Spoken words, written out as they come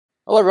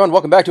Hello everyone,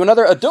 welcome back to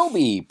another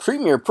Adobe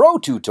Premiere Pro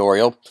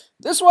tutorial.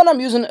 This one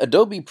I'm using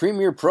Adobe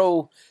Premiere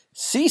Pro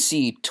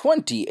CC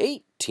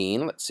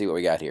 2018. Let's see what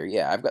we got here.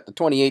 Yeah, I've got the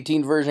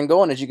 2018 version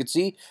going. As you can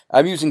see,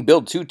 I'm using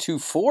build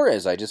 224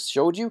 as I just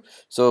showed you.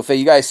 So if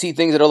you guys see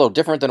things that are a little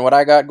different than what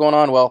I got going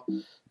on, well,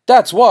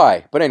 that's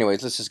why. But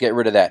anyways, let's just get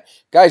rid of that.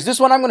 Guys,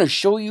 this one I'm going to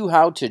show you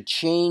how to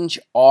change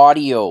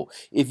audio.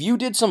 If you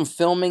did some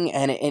filming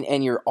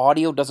and your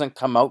audio doesn't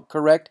come out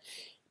correct,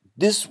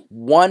 this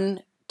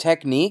one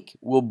technique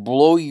will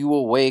blow you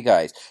away,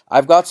 guys.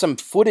 I've got some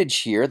footage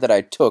here that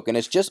I took, and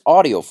it's just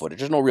audio footage.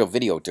 There's no real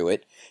video to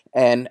it.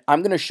 And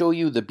I'm going to show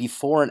you the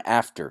before and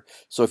after.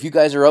 So if you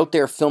guys are out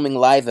there filming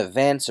live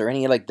events or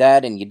anything like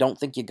that, and you don't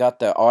think you got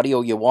the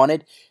audio you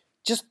wanted,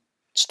 just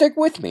stick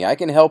with me. I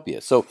can help you.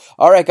 So,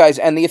 all right, guys,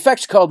 and the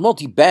effect's called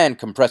multi-band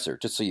compressor,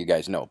 just so you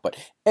guys know. But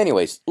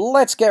anyways,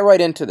 let's get right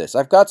into this.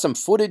 I've got some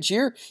footage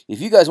here. If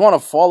you guys want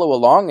to follow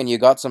along and you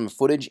got some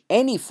footage,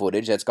 any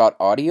footage that's got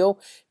audio,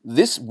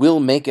 this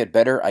will make it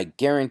better. I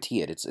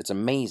guarantee it. It's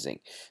amazing.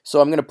 So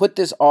I'm going to put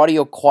this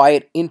audio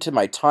quiet into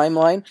my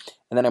timeline,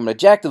 and then I'm going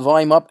to jack the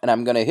volume up, and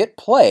I'm going to hit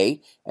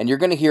play, and you're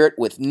going to hear it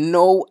with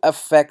no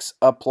effects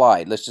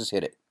applied. Let's just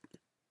hit it.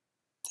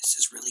 This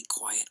is really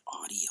quiet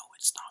audio.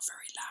 It's not very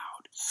loud.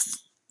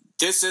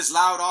 This is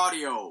loud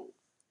audio.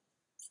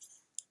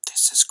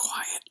 This is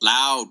quiet,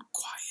 loud,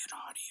 quiet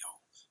audio.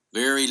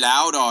 Very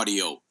loud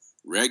audio.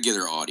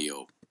 Regular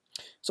audio.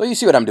 So you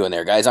see what I'm doing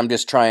there, guys. I'm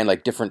just trying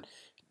like different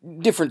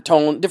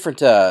tone,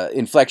 different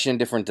inflection,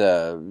 different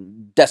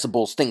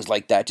decibels, things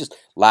like that. Just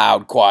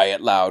loud,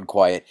 quiet, loud,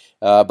 quiet.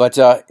 But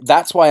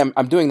that's why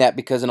I'm doing that,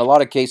 because in a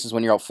lot of cases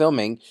when you're out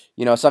filming,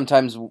 you know,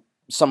 sometimes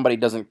somebody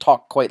doesn't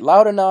talk quite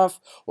loud enough,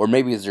 or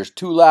maybe there's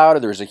too loud, or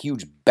there's a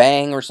huge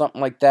bang or something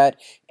like that,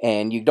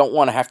 and you don't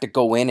want to have to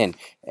go in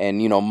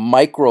and you know,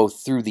 micro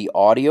through the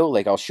audio.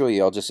 Like I'll show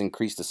you, I'll just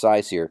increase the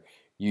size here.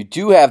 You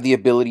do have the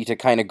ability to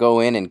kind of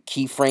go in and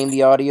keyframe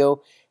the audio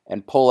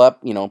and pull up,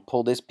 you know,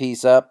 pull this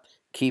piece up,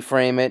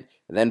 keyframe it,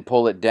 and then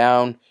pull it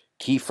down,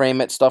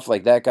 keyframe it, stuff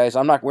like that, guys.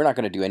 We're not going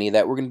to do any of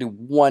that. We're going to do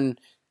one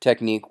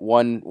technique,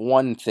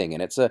 one thing,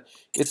 and it's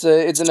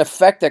an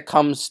effect that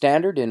comes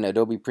standard in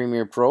Adobe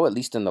Premiere Pro, at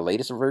least in the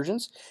latest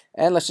versions.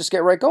 And let's just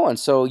get right going.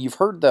 So you've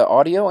heard the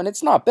audio, and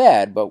it's not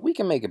bad, but we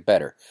can make it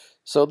better.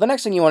 So the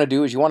next thing you want to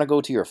do is you want to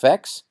go to your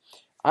effects.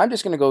 I'm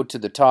just going to go to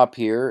the top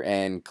here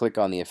and click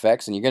on the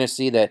effects, and you're going to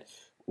see that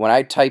when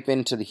I type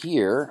into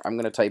here, I'm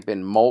going to type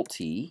in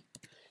multi,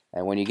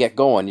 and when you get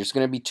going, there's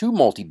going to be two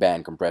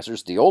multi-band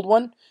compressors, the old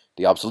one,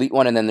 the obsolete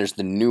one, and then there's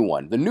the new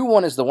one. The new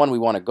one is the one we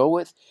want to go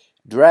with.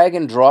 Drag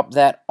and drop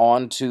that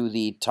onto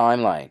the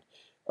timeline.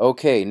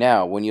 Okay,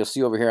 now when you'll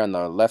see over here on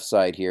the left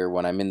side here,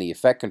 when I'm in the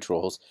effect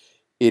controls,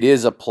 it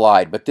is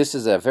applied, but this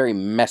is a very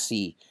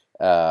messy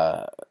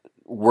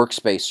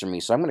workspace for me.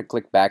 So I'm going to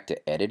click back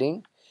to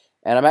editing,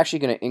 and I'm actually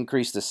going to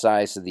increase the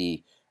size of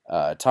the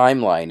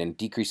timeline and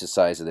decrease the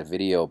size of the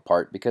video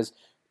part, because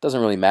it doesn't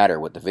really matter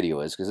what the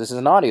video is, because this is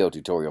an audio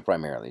tutorial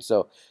primarily.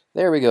 So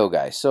there we go,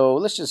 guys. So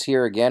let's just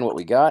hear again what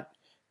we got.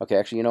 Okay,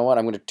 actually, you know what?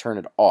 I'm going to turn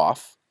it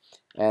off.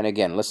 And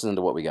again, listen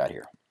to what we got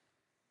here.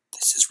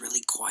 This is really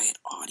quiet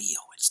audio.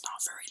 It's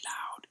not very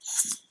loud.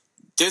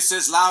 This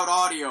is loud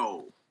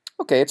audio.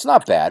 Okay, it's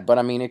not bad, but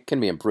I mean, it can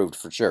be improved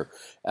for sure.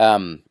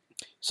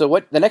 So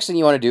what the next thing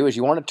you want to do is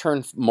you want to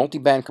turn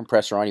multi-band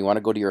compressor on. You want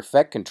to go to your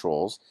effect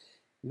controls.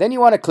 Then you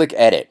want to click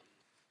edit.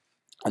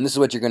 And this is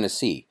what you're going to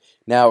see.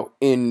 Now,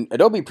 in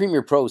Adobe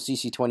Premiere Pro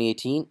CC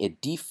 2018, it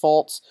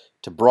defaults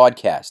to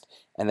broadcast.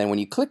 And then when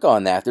you click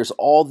on that, there's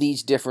all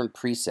these different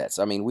presets.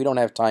 I mean, we don't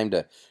have time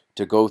to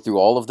go through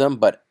all of them,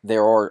 but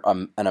there are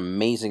an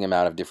amazing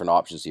amount of different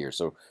options here.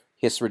 So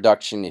hiss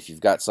reduction, if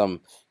you've got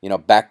some, you know,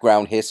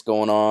 background hiss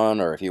going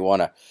on, or if you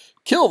want to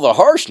kill the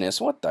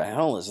harshness. What the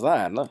hell is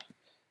that?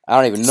 I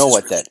don't even know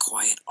what that.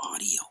 Quiet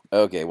audio.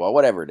 Okay, well,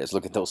 whatever it is.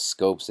 Look at those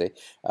scopes, eh?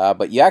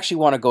 But you actually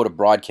want to go to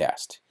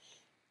broadcast.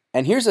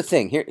 And here's the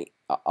thing. Here,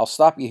 I'll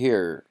stop you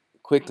here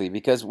quickly,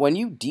 because when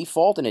you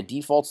default and it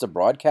defaults to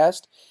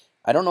broadcast,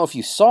 I don't know if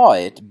you saw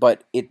it,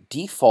 but it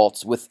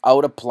defaults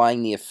without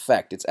applying the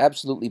effect. It's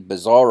absolutely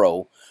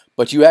bizarro,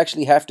 but you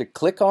actually have to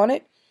click on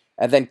it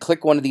and then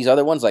click one of these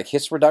other ones like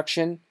hiss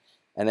reduction,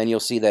 and then you'll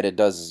see that it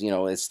does, you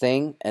know, its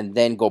thing, and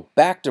then go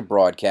back to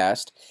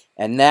broadcast,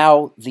 and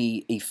now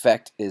the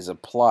effect is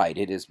applied.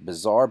 It is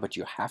bizarre, but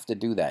you have to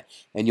do that.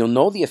 And you'll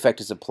know the effect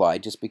is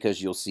applied just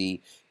because you'll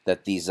see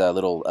that these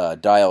little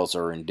dials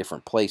are in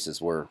different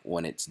places, where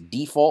when it's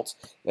defaults,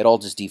 it all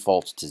just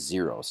defaults to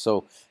 0.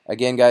 So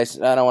again,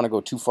 guys, I don't want to go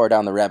too far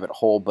down the rabbit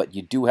hole, but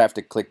you do have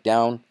to click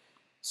down,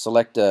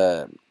 select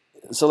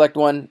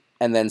one,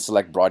 and then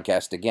select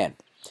broadcast again.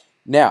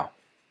 Now,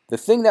 the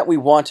thing that we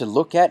want to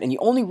look at, and you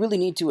only really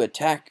need to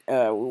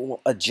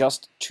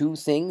adjust two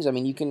things. I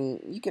mean, you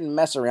can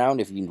mess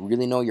around if you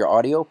really know your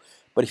audio,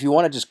 but if you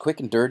want to just quick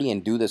and dirty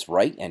and do this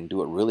right and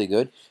do it really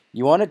good,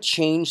 you want to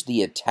change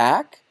the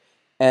attack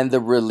and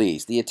the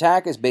release. The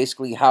attack is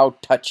basically how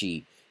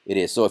touchy it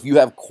is. So if you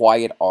have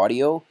quiet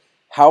audio,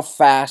 how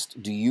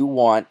fast do you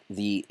want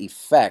the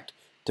effect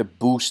to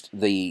boost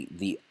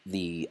the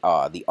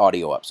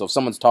audio up. So if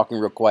someone's talking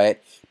real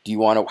quiet,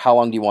 how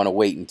long do you want to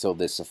wait until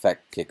this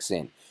effect kicks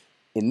in?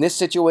 In this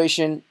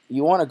situation,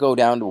 you want to go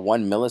down to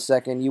 1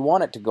 millisecond. You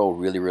want it to go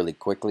really, really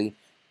quickly.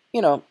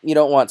 You know, you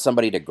don't want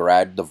somebody to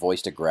the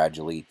voice to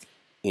gradually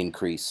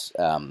increase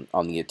on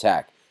the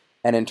attack.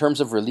 And in terms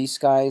of release,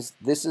 guys,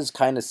 this is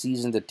kind of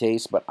seasoned to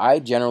taste, but I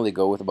generally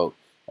go with about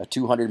a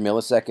 200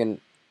 millisecond,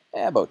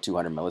 about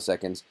 200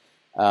 milliseconds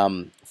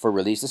for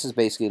release. This is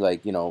basically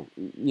like,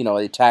 the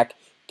attack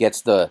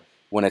gets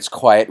when it's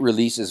quiet,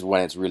 release is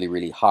when it's really,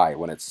 really high,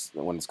 when it's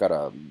got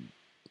a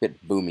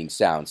bit booming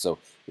sound, so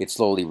it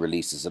slowly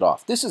releases it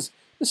off. This is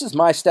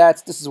my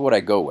stats. This is what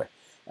I go with.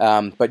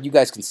 But you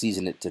guys can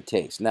season it to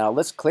taste. Now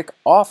let's click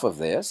off of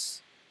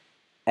this,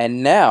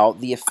 and now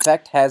the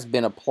effect has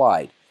been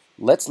applied.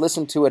 Let's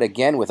listen to it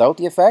again without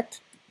the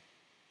effect.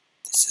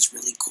 This is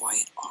really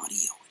quiet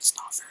audio. It's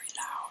not very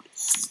loud.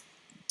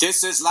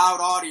 This is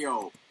loud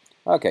audio.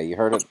 Okay, you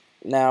heard it.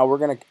 Now we're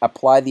going to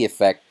apply the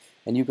effect,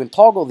 and you can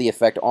toggle the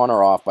effect on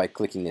or off by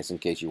clicking this in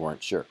case you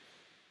weren't sure.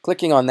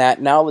 Clicking on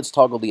that, now let's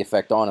toggle the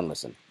effect on and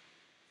listen.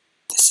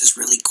 This is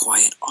really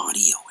quiet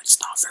audio. It's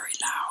not very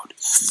loud.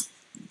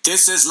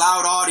 This is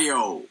loud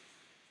audio.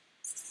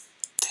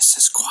 This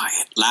is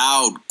quiet,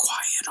 loud,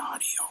 quiet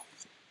audio.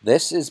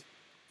 This is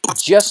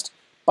just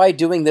by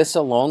doing this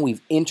alone,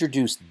 we've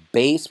introduced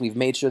bass. We've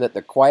made sure that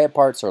the quiet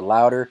parts are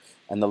louder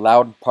and the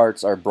loud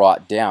parts are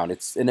brought down.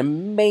 It's an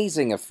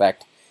amazing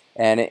effect,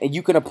 and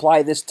you can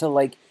apply this to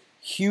like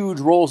huge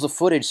rolls of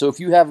footage. So if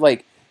you have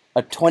like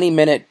a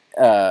 20-minute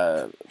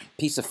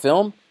piece of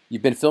film,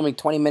 you've been filming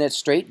 20 minutes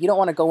straight, you don't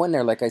want to go in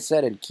there, like I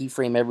said, and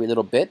keyframe every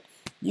little bit.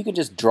 You can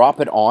just drop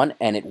it on,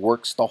 and it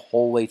works the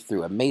whole way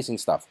through. Amazing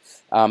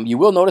stuff. You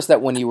will notice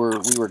that when we were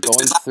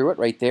going through it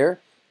right there,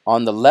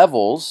 on the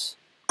levels,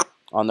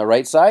 on the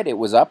right side, it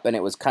was up and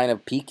it was kind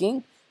of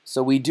peaking.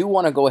 So we do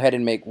want to go ahead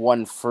and make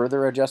one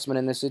further adjustment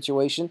in this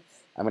situation.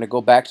 I'm going to go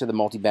back to the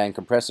multiband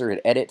compressor,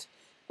 hit edit,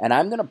 and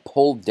I'm going to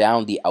pull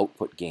down the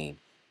output gain.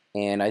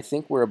 And I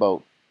think we're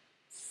about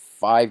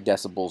 5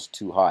 decibels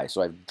too high.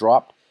 So I've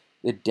dropped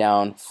it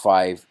down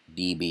 5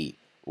 dB.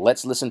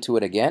 Let's listen to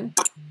it again.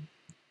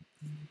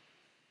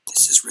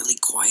 This is really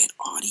quiet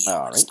audio.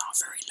 All right. It's not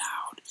very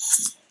loud.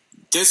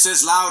 This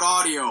is loud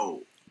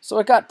audio. So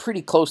it got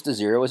pretty close to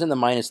 0. It was in the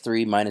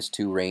 -3,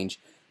 -2 range.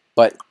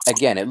 But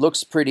again, it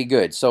looks pretty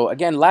good. So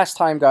again, last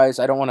time, guys,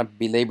 I don't want to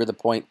belabor the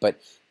point, but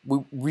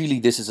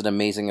this is an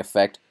amazing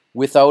effect.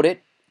 Without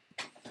it,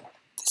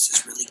 this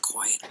is really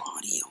quiet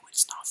audio.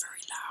 It's not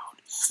very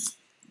loud.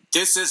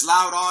 This is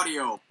loud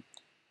audio.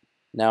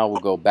 Now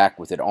we'll go back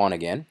with it on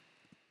again.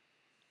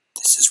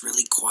 This is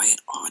really quiet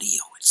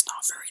audio. It's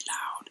not very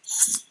loud.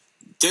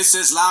 This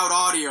is loud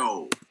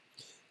audio.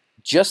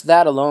 Just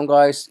that alone,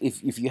 guys,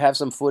 if you have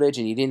some footage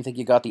and you didn't think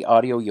you got the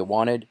audio you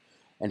wanted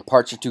and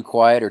parts are too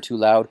quiet or too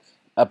loud,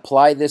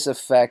 apply this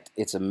effect.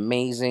 It's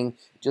amazing.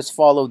 Just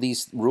follow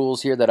these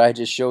rules here that I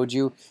just showed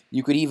you.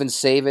 You could even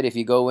save it. If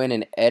you go in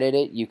and edit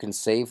it, you can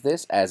save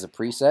this as a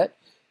preset.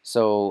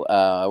 So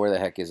where the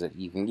heck is it?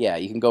 You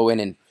can go in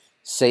and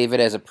save it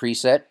as a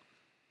preset.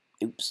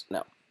 Oops,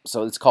 no.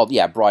 So it's called,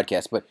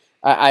 broadcast. But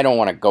I don't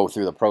want to go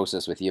through the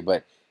process with you.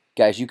 But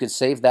guys, you could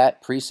save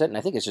that preset, and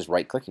I think it's just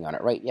right-clicking on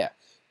it, right? Yeah.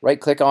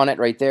 Right-click on it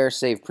right there,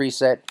 save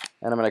preset,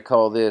 and I'm going to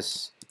call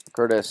this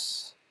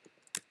Curtis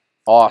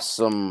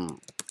Awesome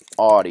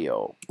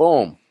Audio.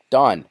 Boom,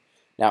 done.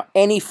 Now,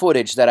 any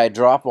footage that I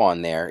drop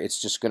on there,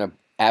 it's just going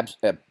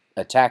to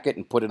attack it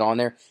and put it on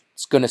there.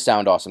 It's going to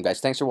sound awesome, guys.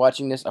 Thanks for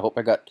watching this. I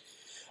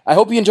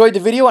hope you enjoyed the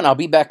video, and I'll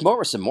be back more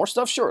with some more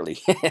stuff shortly.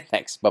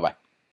 Thanks. Bye-bye.